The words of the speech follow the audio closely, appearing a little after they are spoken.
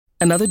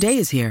Another day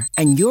is here,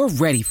 and you're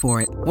ready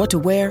for it. What to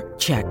wear?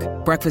 Check.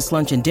 Breakfast,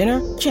 lunch, and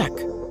dinner? Check.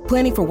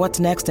 Planning for what's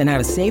next and how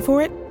to save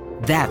for it?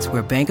 That's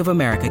where Bank of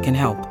America can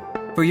help.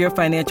 For your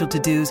financial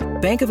to-dos,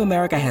 Bank of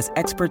America has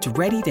experts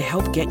ready to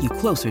help get you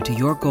closer to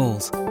your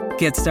goals.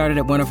 Get started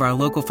at one of our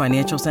local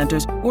financial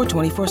centers or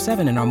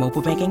 24/7 in our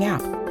mobile banking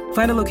app.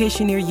 Find a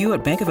location near you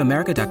at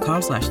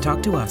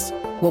bankofamerica.com/talktous.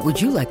 What would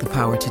you like the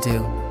power to do?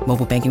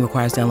 Mobile banking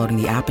requires downloading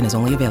the app and is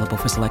only available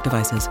for select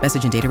devices.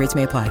 Message and data rates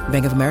may apply.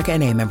 Bank of America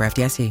N.A., member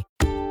FDIC.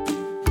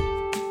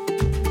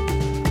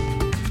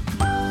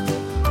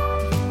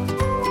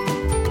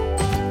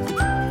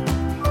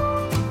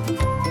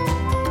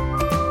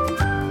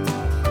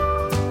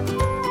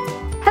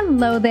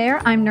 Hello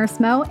there, I'm Nurse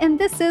Mo, and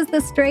this is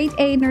the Straight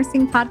A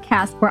Nursing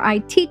Podcast, where I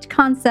teach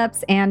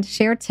concepts and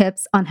share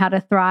tips on how to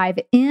thrive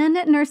in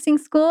nursing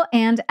school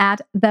and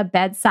at the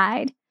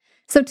bedside.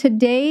 So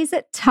today's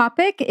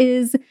topic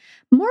is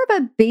more of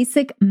a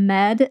basic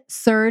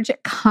med-surg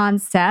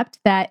concept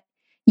that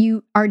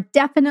you are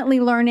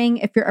definitely learning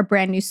if you're a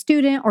brand new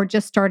student or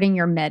just starting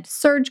your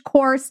med-surg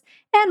course,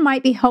 and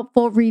might be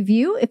helpful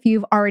review if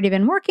you've already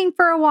been working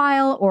for a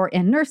while or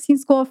in nursing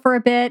school for a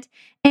bit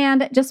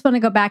and just want to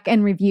go back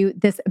and review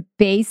this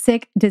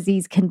basic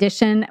disease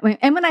condition.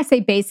 And when I say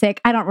basic,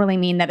 I don't really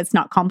mean that it's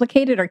not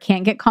complicated or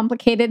can't get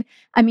complicated.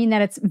 I mean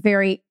that it's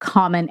very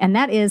common, and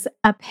that is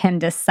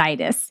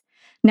appendicitis.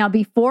 Now,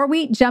 before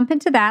we jump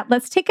into that,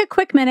 let's take a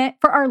quick minute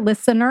for our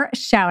listener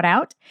shout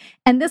out.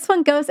 And this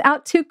one goes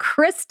out to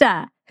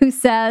Krista, who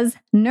says,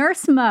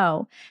 Nurse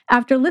Mo,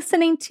 after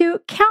listening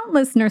to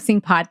countless nursing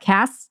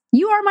podcasts,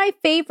 you are my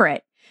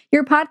favorite.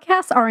 Your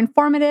podcasts are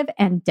informative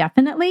and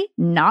definitely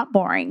not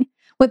boring.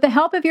 With the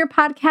help of your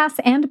podcast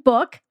and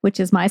book, which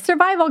is my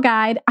survival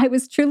guide, I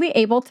was truly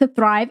able to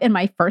thrive in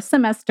my first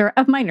semester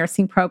of my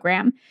nursing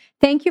program.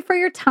 Thank you for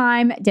your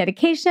time,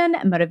 dedication,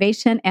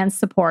 motivation, and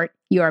support.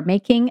 You are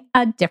making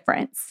a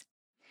difference.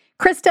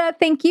 Krista,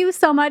 thank you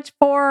so much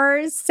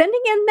for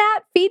sending in that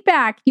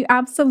feedback. You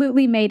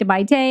absolutely made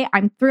my day.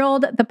 I'm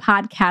thrilled the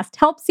podcast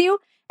helps you,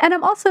 and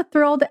I'm also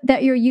thrilled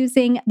that you're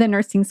using the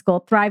Nursing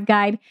School Thrive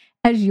Guide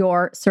as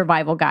your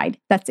survival guide.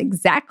 That's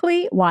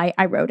exactly why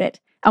I wrote it.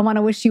 I want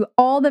to wish you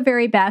all the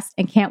very best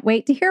and can't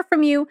wait to hear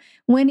from you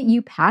when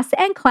you pass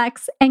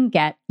NCLEX and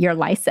get your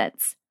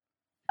license.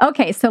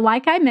 Okay, so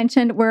like I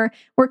mentioned, we're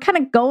kind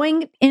of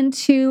going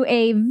into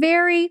a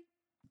very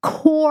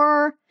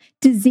core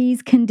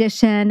disease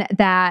condition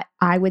that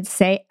I would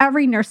say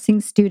every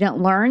nursing student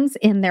learns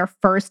in their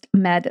first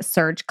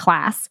med-surg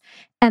class,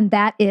 and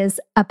that is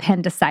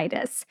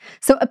appendicitis.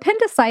 So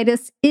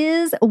appendicitis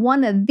is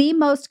one of the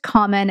most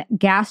common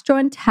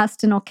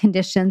gastrointestinal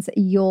conditions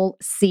you'll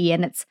see,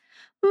 and it's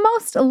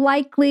most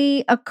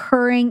likely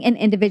occurring in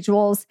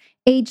individuals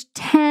age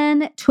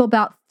 10 to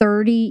about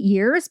 30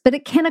 years, but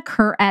it can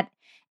occur at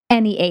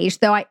any age,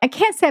 though I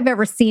can't say I've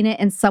ever seen it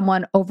in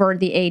someone over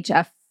the age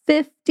of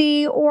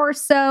 50 or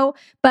so,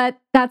 but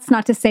that's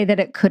not to say that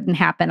it couldn't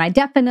happen. I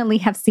definitely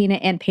have seen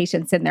it in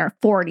patients in their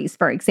 40s,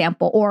 for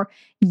example, or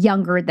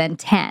younger than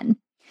 10.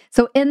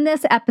 So in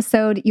this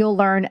episode, you'll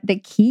learn the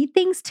key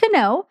things to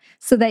know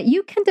so that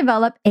you can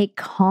develop a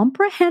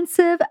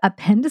comprehensive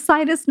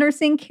appendicitis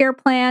nursing care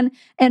plan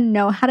and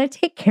know how to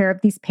take care of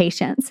these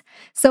patients.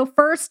 So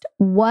first,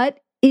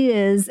 what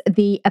is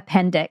the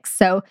appendix?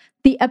 So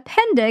the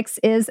appendix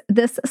is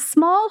this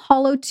small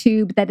hollow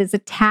tube that is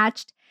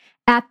attached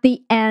at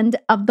the end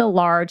of the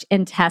large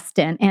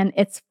intestine, and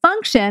its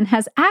function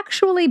has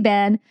actually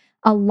been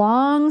a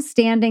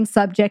long-standing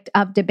subject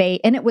of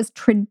debate, and it was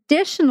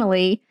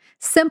traditionally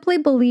simply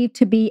believed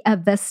to be a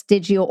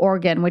vestigial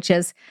organ, which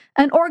is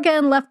an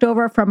organ left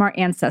over from our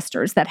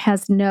ancestors that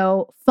has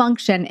no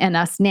function in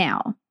us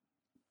now.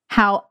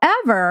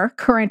 However,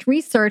 current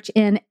research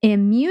in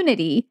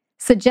immunity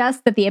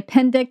suggests that the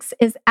appendix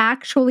is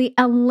actually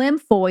a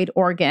lymphoid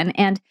organ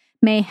and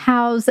may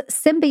house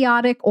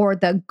symbiotic or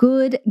the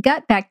good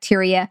gut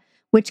bacteria,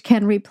 which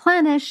can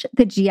replenish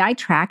the GI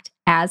tract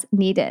as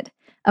needed.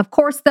 Of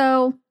course,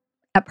 though,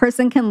 a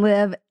person can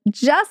live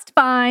just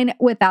fine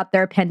without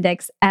their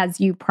appendix, as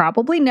you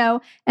probably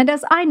know, and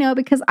as I know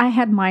because I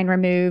had mine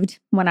removed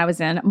when I was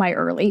in my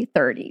early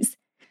 30s.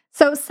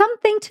 So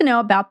something to know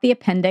about the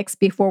appendix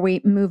before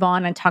we move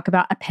on and talk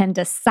about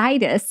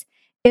appendicitis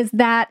is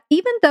that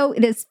even though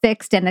it is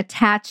fixed and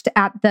attached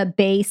at the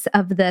base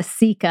of the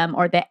cecum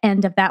or the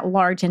end of that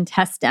large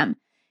intestine,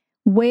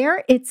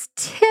 where its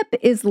tip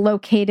is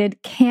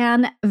located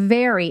can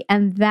vary,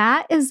 and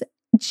that is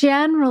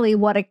generally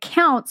what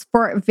accounts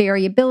for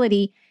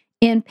variability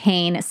in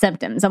pain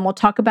symptoms. And we'll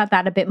talk about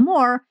that a bit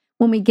more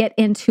when we get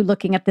into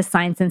looking at the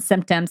signs and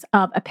symptoms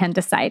of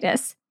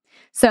appendicitis.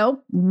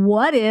 So,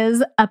 what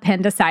is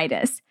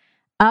appendicitis?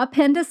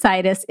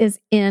 Appendicitis is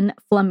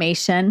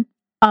inflammation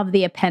of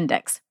the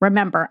appendix.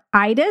 Remember,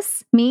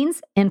 itis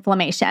means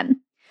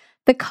inflammation.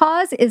 The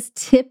cause is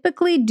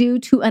typically due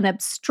to an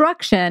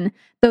obstruction,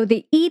 though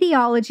the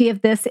etiology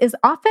of this is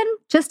often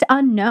just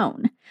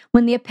unknown.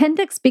 When the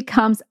appendix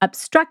becomes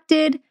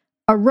obstructed,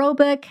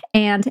 aerobic,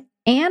 and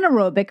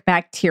anaerobic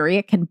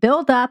bacteria can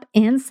build up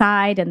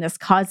inside, and this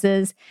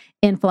causes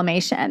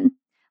inflammation.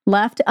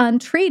 Left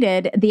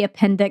untreated, the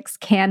appendix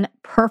can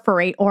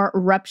perforate or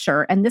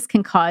rupture, and this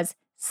can cause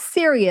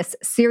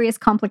serious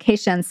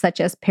complications such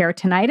as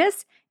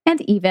peritonitis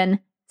and even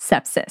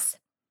sepsis.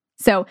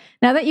 So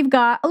now that you've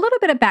got a little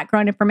bit of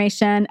background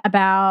information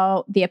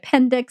about the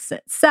appendix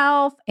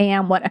itself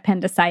and what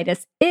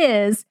appendicitis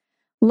is,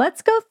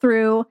 let's go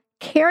through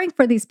caring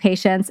for these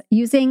patients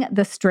using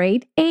the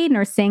Straight A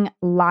Nursing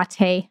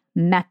LATTE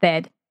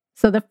method.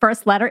 So the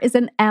first letter is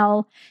an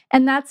L,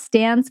 and that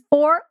stands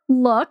for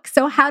look.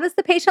 So how does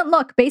the patient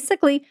look?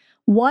 Basically,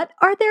 what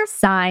are their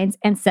signs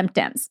and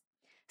symptoms?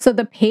 So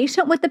the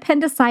patient with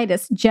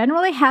appendicitis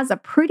generally has a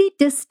pretty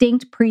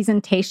distinct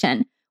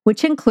presentation,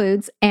 which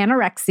includes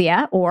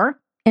anorexia or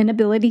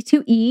inability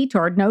to eat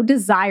or no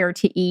desire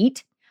to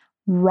eat,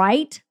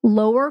 right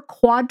lower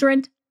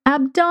quadrant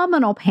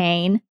abdominal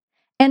pain,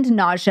 and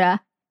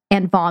nausea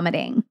and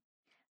vomiting.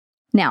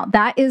 Now,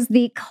 that is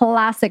the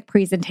classic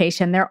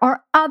presentation. There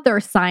are other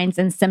signs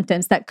and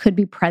symptoms that could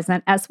be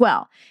present as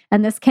well,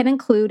 and this can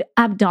include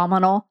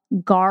abdominal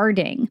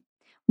guarding,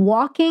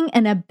 walking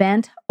in a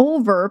bent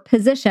over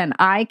position.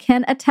 I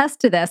can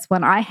attest to this.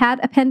 When I had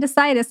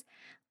appendicitis,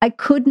 I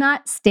could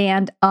not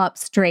stand up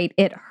straight.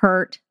 It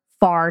hurt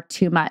far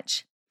too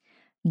much.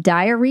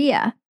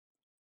 Diarrhea,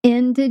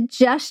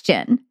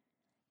 indigestion,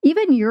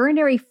 even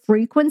urinary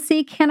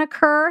frequency can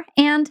occur,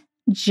 and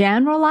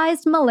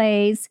generalized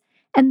malaise,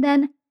 and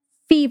then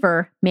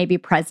fever may be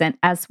present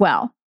as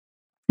well.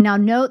 Now,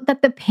 note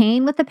that the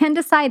pain with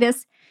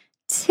appendicitis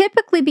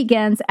typically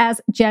begins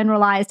as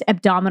generalized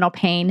abdominal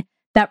pain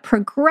that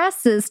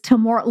progresses to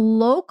more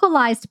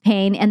localized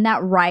pain in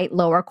that right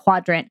lower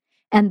quadrant.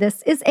 And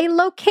this is a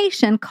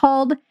location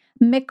called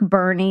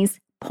McBurney's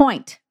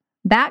point.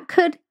 That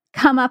could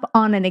come up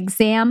on an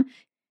exam.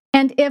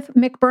 And if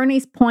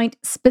McBurney's point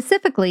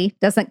specifically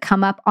doesn't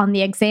come up on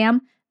the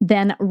exam,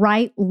 then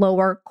right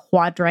lower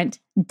quadrant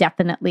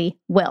definitely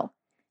will.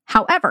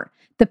 However,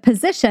 the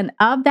position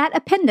of that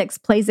appendix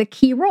plays a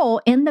key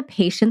role in the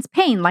patient's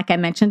pain, like I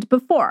mentioned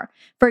before.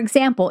 For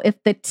example,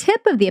 if the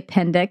tip of the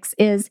appendix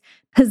is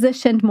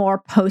positioned more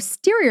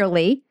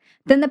posteriorly,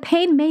 then the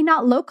pain may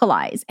not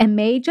localize and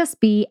may just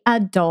be a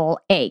dull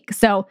ache.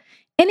 So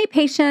any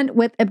patient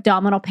with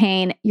abdominal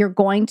pain, you're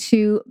going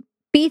to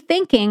be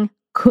thinking,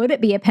 could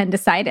it be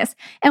appendicitis?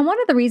 And one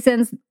of the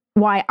reasons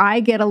why I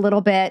get a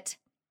little bit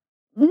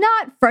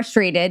not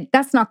frustrated,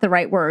 that's not the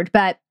right word,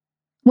 but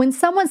when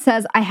someone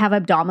says, I have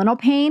abdominal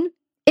pain,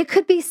 it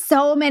could be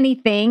so many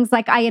things.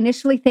 Like I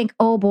initially think,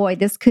 oh boy,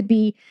 this could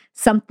be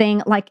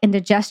something like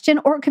indigestion,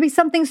 or it could be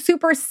something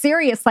super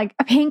serious like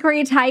a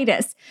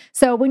pancreatitis.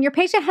 So when your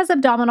patient has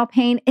abdominal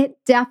pain, it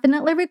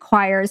definitely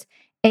requires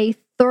a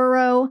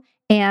thorough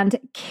and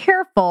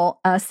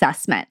careful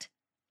assessment.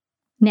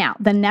 Now,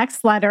 the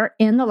next letter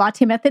in the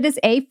LATTE method is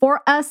A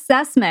for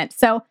assessment.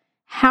 So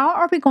how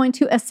are we going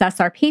to assess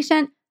our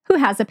patient who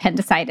has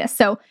appendicitis?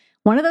 So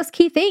one of those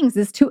key things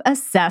is to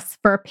assess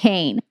for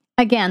pain.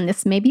 Again,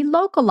 this may be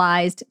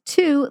localized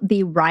to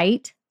the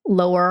right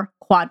lower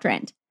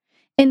quadrant.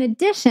 In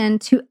addition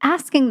to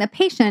asking the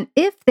patient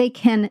if they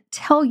can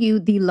tell you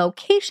the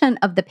location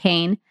of the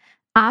pain,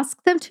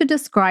 ask them to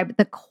describe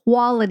the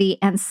quality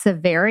and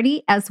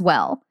severity as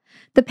well.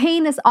 The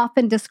pain is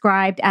often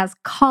described as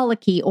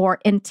colicky or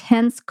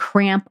intense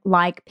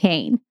cramp-like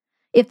pain.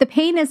 If the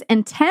pain is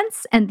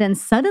intense and then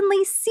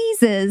suddenly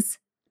ceases,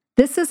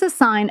 this is a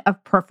sign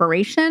of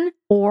perforation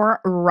or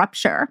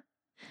rupture.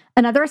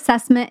 Another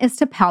assessment is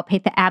to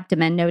palpate the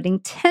abdomen, noting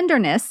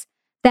tenderness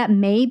that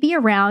may be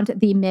around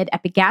the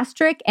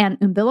mid-epigastric and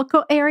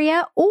umbilical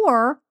area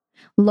or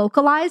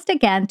localized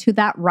again to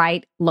that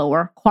right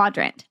lower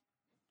quadrant.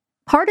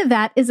 Part of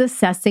that is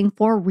assessing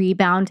for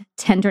rebound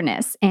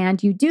tenderness,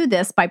 and you do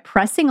this by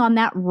pressing on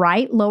that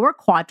right lower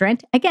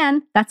quadrant.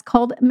 Again, that's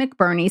called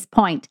McBurney's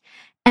point,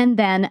 and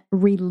then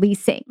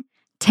releasing.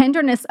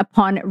 Tenderness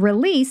upon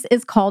release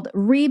is called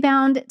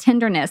rebound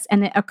tenderness,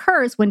 and it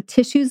occurs when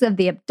tissues of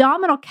the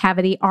abdominal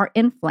cavity are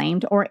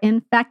inflamed or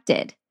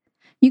infected.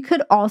 You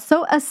could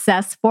also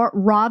assess for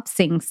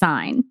Robsing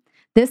sign.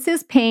 This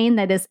is pain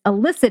that is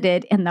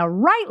elicited in the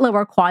right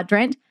lower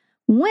quadrant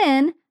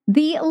when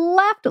the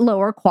left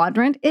lower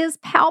quadrant is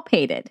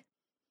palpated.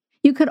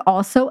 You could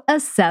also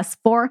assess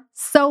for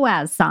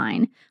psoas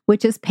sign,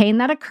 which is pain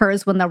that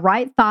occurs when the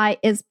right thigh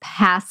is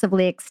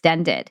passively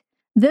extended.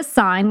 This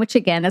sign, which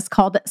again is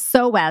called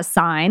psoas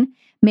sign,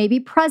 may be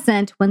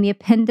present when the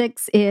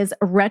appendix is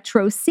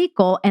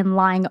retrocecal and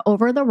lying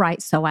over the right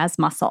psoas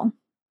muscle.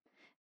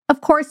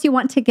 Of course, you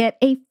want to get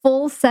a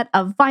full set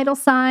of vital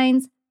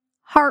signs.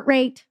 Heart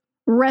rate,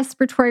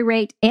 respiratory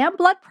rate, and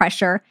blood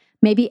pressure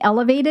may be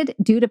elevated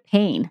due to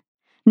pain.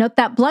 Note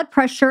that blood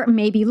pressure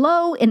may be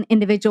low in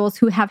individuals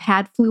who have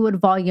had fluid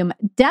volume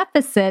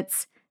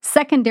deficits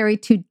secondary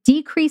to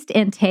decreased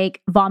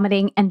intake,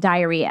 vomiting, and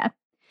diarrhea.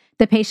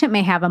 The patient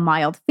may have a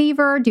mild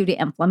fever due to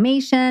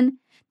inflammation.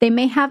 They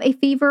may have a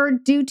fever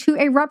due to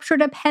a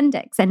ruptured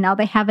appendix, and now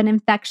they have an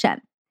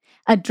infection.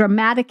 A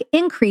dramatic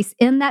increase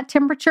in that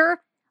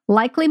temperature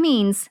likely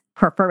means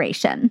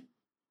perforation.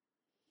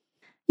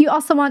 You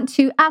also want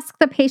to ask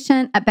the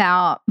patient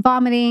about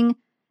vomiting,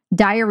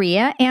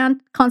 diarrhea,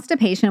 and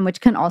constipation, which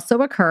can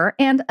also occur,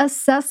 and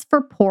assess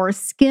for poor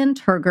skin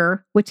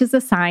turgor, which is a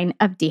sign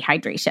of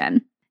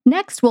dehydration.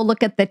 Next, we'll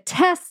look at the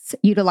tests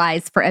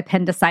utilized for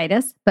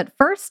appendicitis, but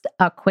first,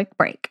 a quick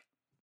break.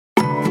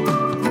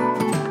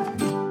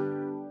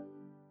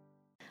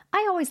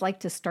 I always like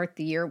to start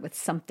the year with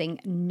something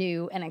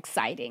new and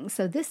exciting.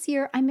 So this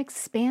year, I'm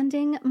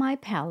expanding my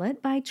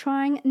palette by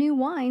trying new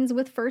wines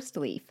with First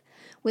Leaf.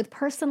 With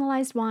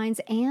personalized wines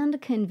and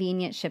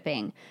convenient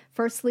shipping,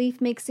 First Leaf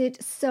makes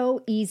it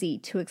so easy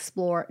to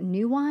explore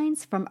new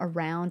wines from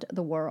around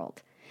the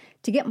world.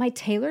 To get my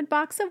tailored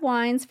box of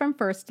wines from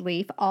First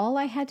Leaf, all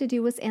I had to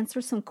do was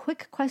answer some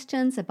quick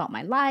questions about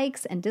my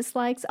likes and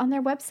dislikes on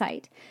their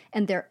website,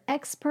 and their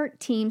expert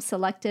team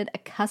selected a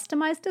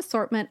customized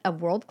assortment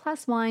of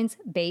world-class wines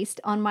based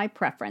on my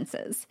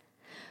preferences.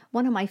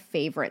 One of my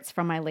favorites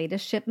from my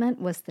latest shipment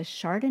was the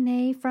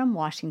Chardonnay from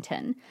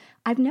Washington.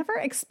 I've never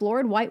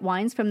explored white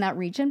wines from that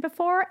region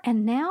before,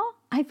 and now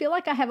I feel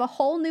like I have a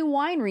whole new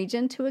wine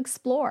region to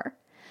explore.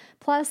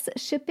 Plus,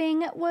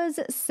 shipping was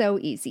so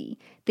easy.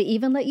 They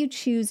even let you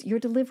choose your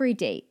delivery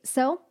date,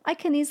 so I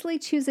can easily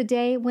choose a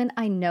day when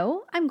I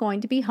know I'm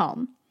going to be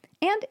home.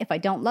 And if I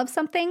don't love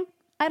something,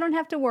 I don't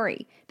have to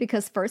worry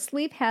because First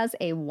Leaf has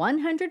a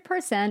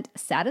 100%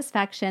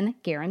 satisfaction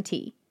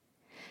guarantee.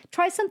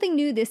 Try something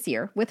new this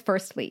year with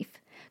First Leaf.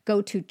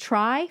 Go to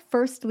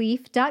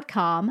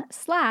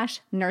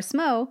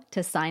tryfirstleaf.com/nursemo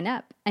to sign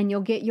up, and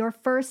you'll get your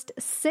first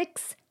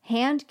 6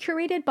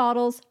 hand-curated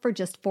bottles for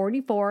just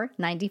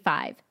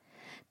 $44.95.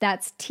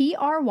 That's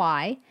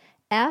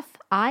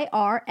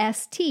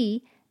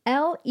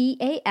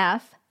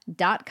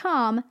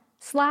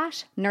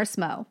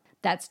tryfirstleaf.com/nursemo.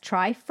 That's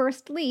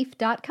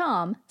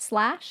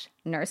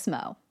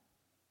tryfirstleaf.com/nursemo.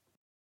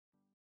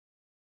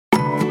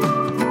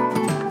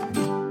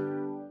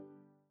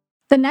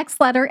 The next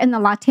letter in the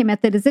latte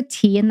method is a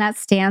T, and that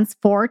stands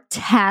for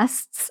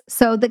tests.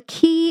 So the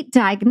key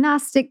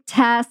diagnostic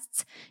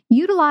tests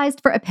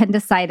utilized for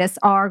appendicitis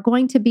are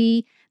going to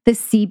be the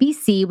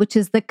CBC, which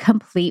is the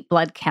complete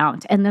blood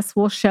count, and this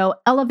will show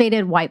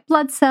elevated white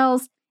blood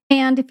cells.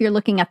 And if you're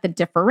looking at the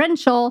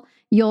differential,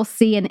 you'll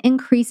see an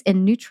increase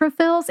in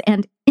neutrophils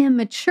and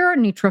immature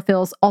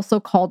neutrophils, also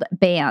called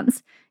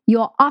bands.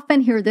 You'll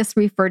often hear this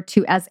referred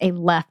to as a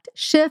left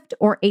shift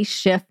or a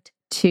shift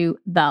to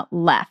the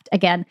left.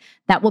 Again,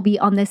 that will be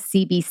on the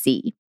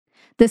CBC.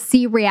 The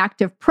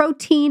C-reactive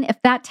protein,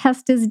 if that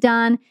test is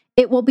done,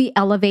 it will be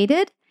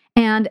elevated.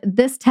 And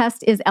this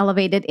test is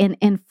elevated in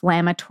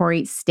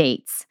inflammatory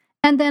states.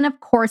 And then, of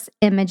course,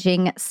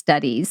 imaging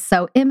studies.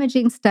 So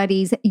imaging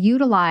studies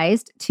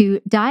utilized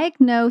to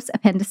diagnose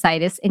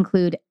appendicitis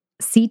include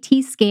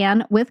CT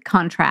scan with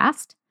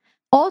contrast,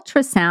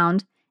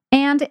 ultrasound,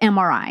 and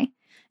MRI.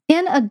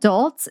 In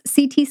adults,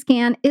 CT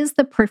scan is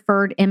the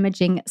preferred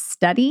imaging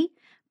study,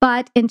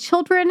 but in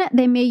children,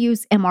 they may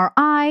use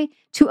MRI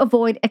to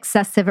avoid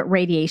excessive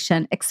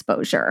radiation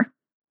exposure.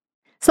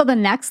 So the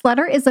next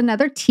letter is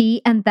another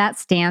T, and that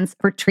stands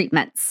for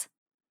treatments.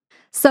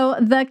 So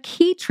the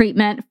key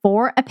treatment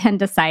for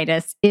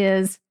appendicitis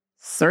is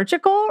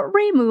surgical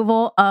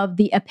removal of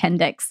the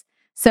appendix.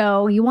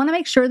 So you want to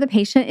make sure the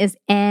patient is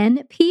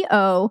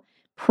NPO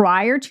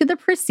prior to the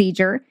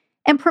procedure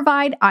and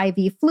provide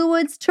IV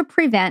fluids to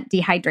prevent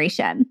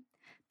dehydration.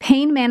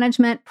 Pain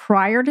management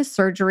prior to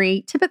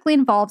surgery typically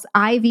involves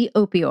IV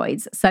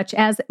opioids such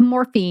as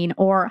morphine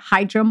or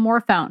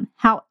hydromorphone.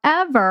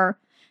 However,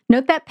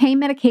 note that pain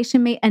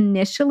medication may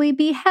initially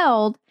be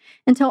held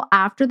until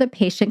after the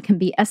patient can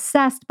be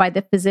assessed by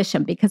the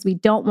physician because we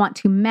don't want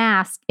to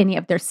mask any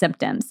of their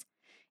symptoms.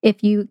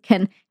 If you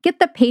can get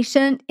the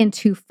patient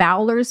into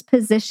Fowler's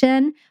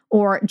position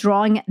or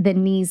drawing the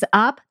knees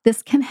up,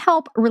 this can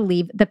help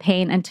relieve the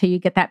pain until you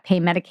get that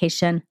pain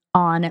medication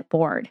on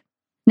board.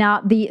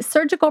 Now, the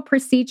surgical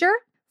procedure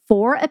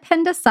for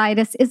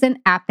appendicitis is an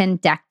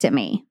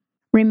appendectomy.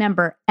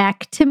 Remember,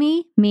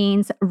 ectomy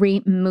means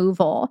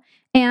removal,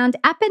 and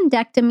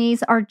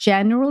appendectomies are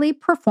generally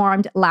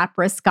performed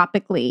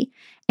laparoscopically.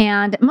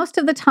 And most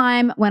of the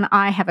time when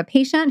I have a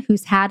patient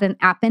who's had an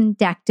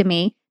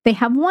appendectomy, they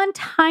have one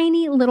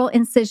tiny little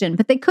incision,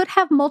 but they could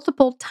have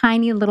multiple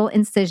tiny little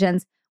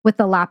incisions with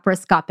the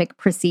laparoscopic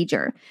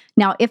procedure.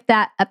 Now, if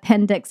that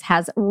appendix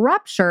has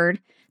ruptured,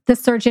 the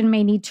surgeon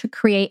may need to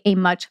create a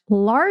much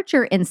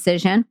larger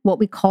incision, what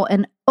we call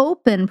an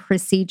open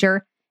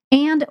procedure,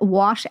 and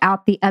wash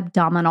out the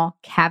abdominal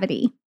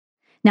cavity.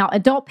 Now,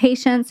 adult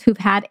patients who've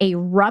had a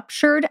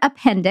ruptured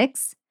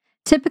appendix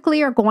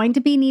typically are going to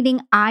be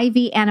needing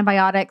IV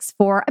antibiotics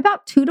for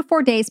about 2 to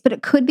 4 days, but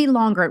it could be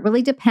longer. It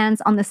really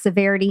depends on the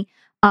severity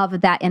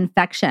of that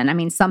infection. I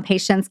mean, some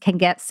patients can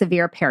get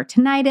severe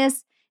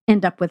peritonitis,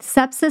 end up with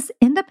sepsis,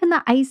 end up in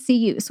the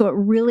ICU. So it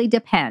really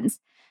depends.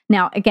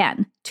 Now,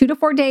 again, 2 to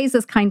 4 days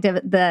is kind of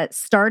the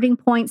starting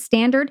point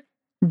standard.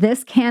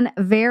 This can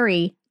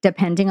vary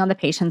depending on the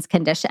patient's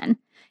condition.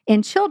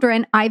 In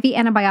children, IV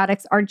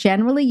antibiotics are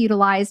generally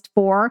utilized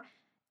for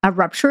a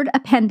ruptured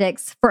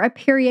appendix for a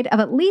period of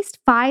at least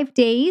 5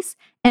 days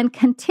and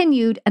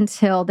continued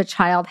until the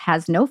child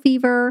has no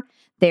fever,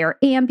 they're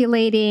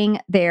ambulating,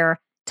 they're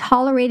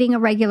tolerating a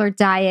regular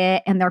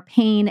diet, and their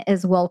pain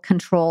is well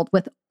controlled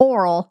with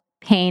oral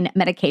pain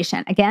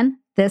medication. Again,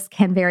 this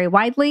can vary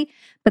widely,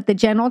 but the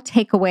general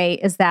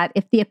takeaway is that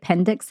if the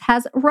appendix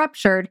has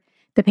ruptured,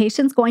 the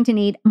patient's going to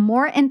need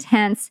more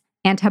intense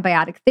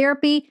antibiotic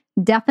therapy,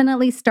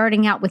 definitely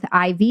starting out with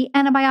IV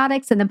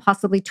antibiotics and then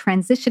possibly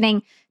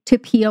transitioning to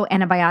PO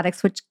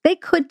antibiotics, which they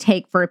could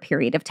take for a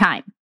period of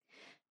time.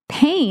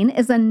 Pain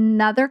is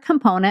another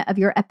component of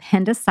your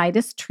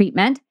appendicitis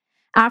treatment.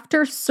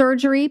 After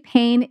surgery,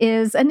 pain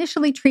is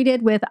initially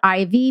treated with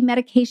IV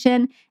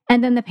medication,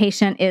 and then the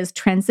patient is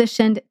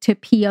transitioned to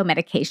PO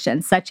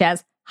medication, such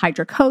as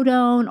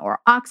hydrocodone or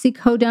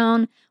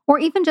oxycodone, or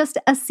even just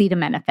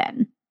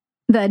acetaminophen.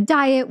 The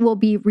diet will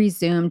be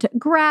resumed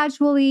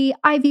gradually.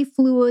 IV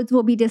fluids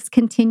will be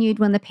discontinued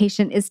when the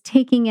patient is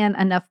taking in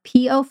enough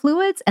PO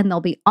fluids, and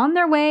they'll be on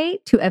their way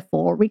to a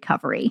full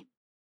recovery.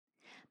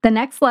 The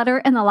next letter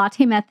in the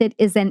latte method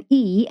is an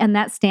E, and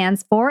that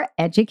stands for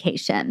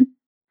education.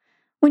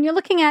 When you're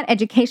looking at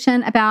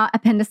education about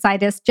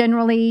appendicitis,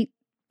 generally,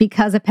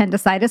 because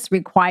appendicitis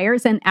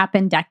requires an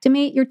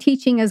appendectomy, your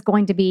teaching is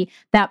going to be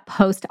that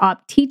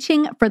post-op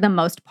teaching for the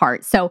most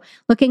part. So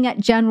looking at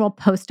general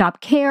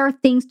post-op care,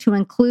 things to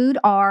include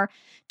are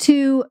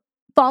to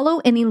follow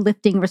any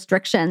lifting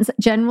restrictions.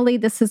 Generally,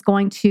 this is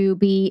going to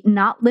be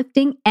not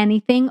lifting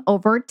anything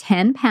over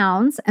 10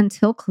 pounds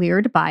until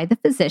cleared by the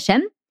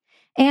physician,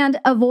 and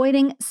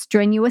avoiding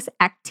strenuous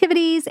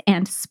activities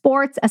and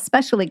sports,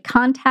 especially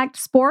contact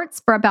sports,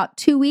 for about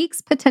 2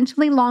 weeks,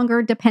 potentially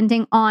longer,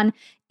 depending on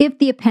if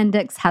the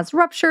appendix has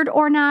ruptured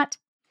or not.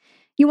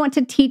 You want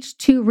to teach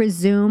to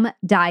resume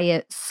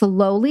diet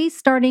slowly,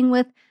 starting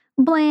with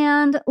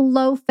bland,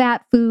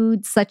 low-fat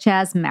foods such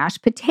as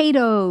mashed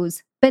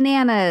potatoes,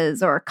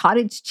 bananas, or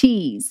cottage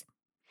cheese.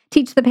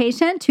 Teach the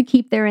patient to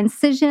keep their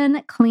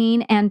incision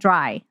clean and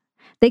dry.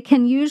 They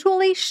can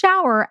usually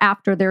shower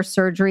after their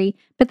surgery,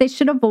 but they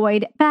should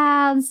avoid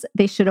baths,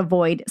 they should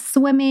avoid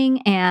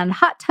swimming and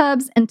hot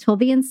tubs until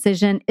the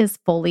incision is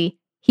fully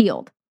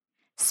healed.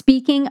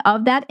 Speaking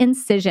of that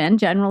incision,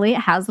 generally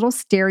it has little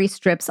steri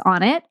strips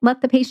on it.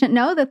 Let the patient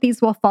know that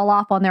these will fall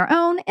off on their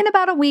own in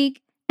about a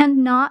week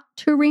and not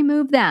to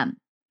remove them.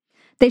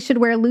 They should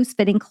wear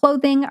loose-fitting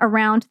clothing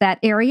around that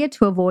area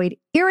to avoid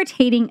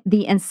irritating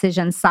the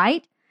incision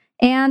site.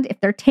 And if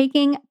they're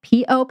taking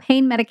PO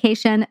pain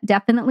medication,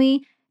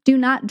 definitely do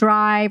not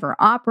drive or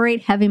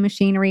operate heavy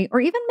machinery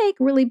or even make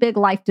really big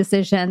life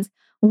decisions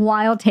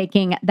while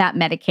taking that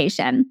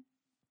medication.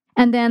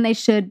 And then they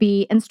should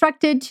be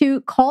instructed to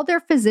call their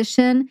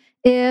physician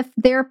if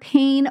their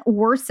pain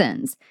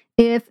worsens,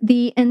 if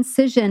the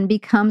incision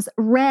becomes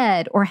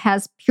red or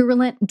has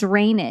purulent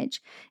drainage,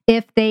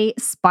 if they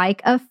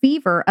spike a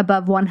fever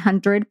above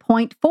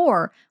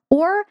 100.4,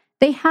 or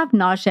they have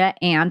nausea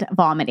and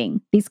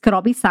vomiting. These could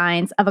all be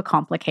signs of a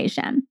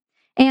complication.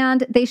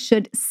 And they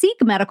should seek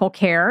medical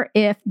care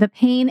if the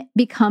pain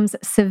becomes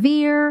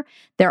severe,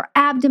 their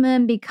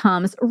abdomen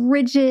becomes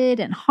rigid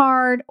and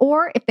hard,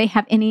 or if they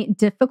have any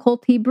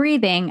difficulty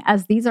breathing,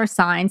 as these are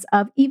signs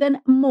of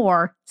even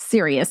more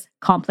serious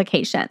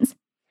complications.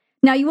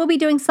 Now, you will be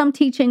doing some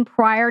teaching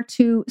prior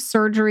to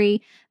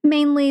surgery.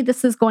 Mainly,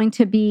 this is going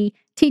to be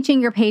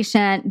teaching your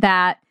patient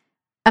that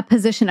a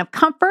position of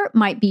comfort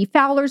might be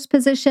Fowler's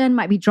position,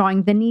 might be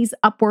drawing the knees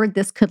upward.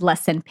 This could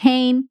lessen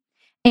pain.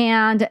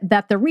 And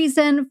that the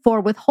reason for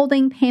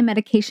withholding pain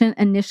medication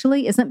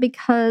initially isn't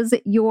because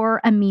you're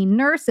a mean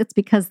nurse. It's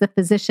because the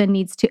physician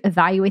needs to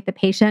evaluate the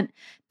patient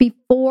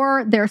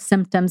before their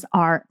symptoms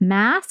are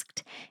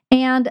masked,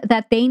 and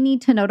that they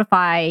need to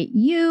notify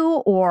you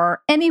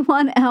or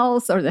anyone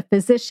else or the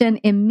physician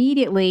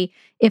immediately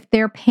if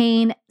their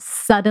pain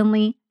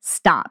suddenly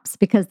stops,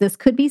 because this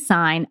could be a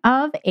sign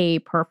of a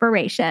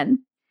perforation.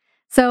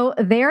 So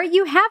there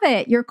you have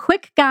it, your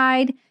quick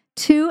guide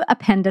to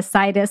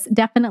appendicitis.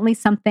 Definitely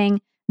something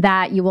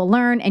that you will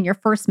learn in your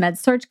first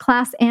med-surg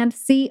class and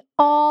see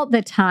all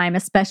the time,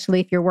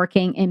 especially if you're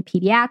working in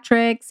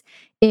pediatrics,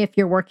 if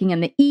you're working in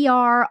the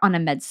ER, on a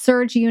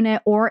med-surg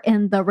unit, or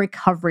in the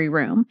recovery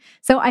room.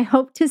 So I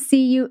hope to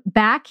see you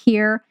back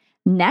here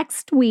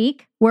next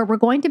week, where we're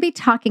going to be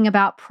talking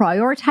about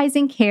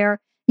prioritizing care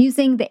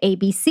using the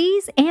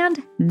ABCs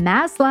and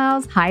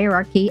Maslow's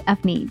hierarchy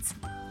of needs.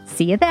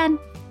 See you then.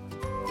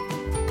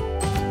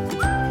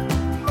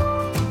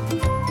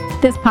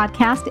 This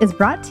podcast is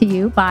brought to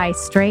you by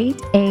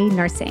Straight A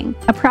Nursing,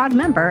 a proud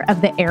member of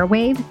the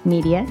Airwave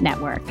Media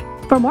Network.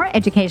 For more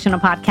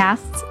educational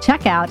podcasts,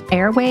 check out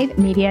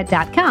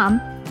airwavemedia.com.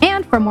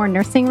 And for more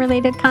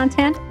nursing-related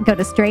content, go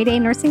to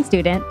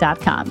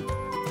straightanursingstudent.com.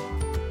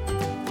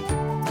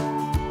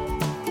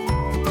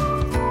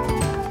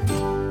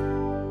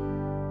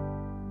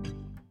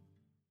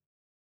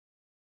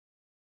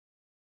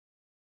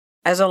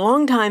 As a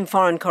longtime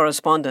foreign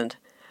correspondent,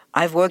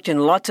 I've worked in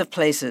lots of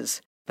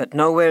places, but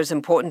nowhere as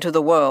important to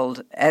the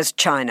world as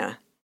China.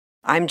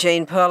 I'm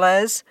Jane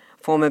Perlez,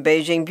 former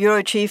Beijing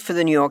bureau chief for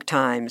the New York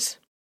Times.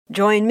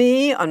 Join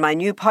me on my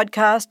new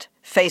podcast,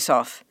 Face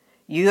Off,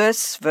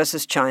 US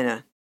versus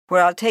China,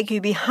 where I'll take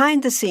you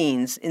behind the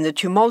scenes in the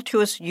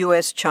tumultuous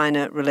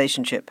US-China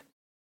relationship.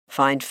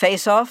 Find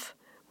Face Off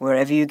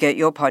wherever you get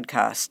your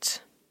podcasts.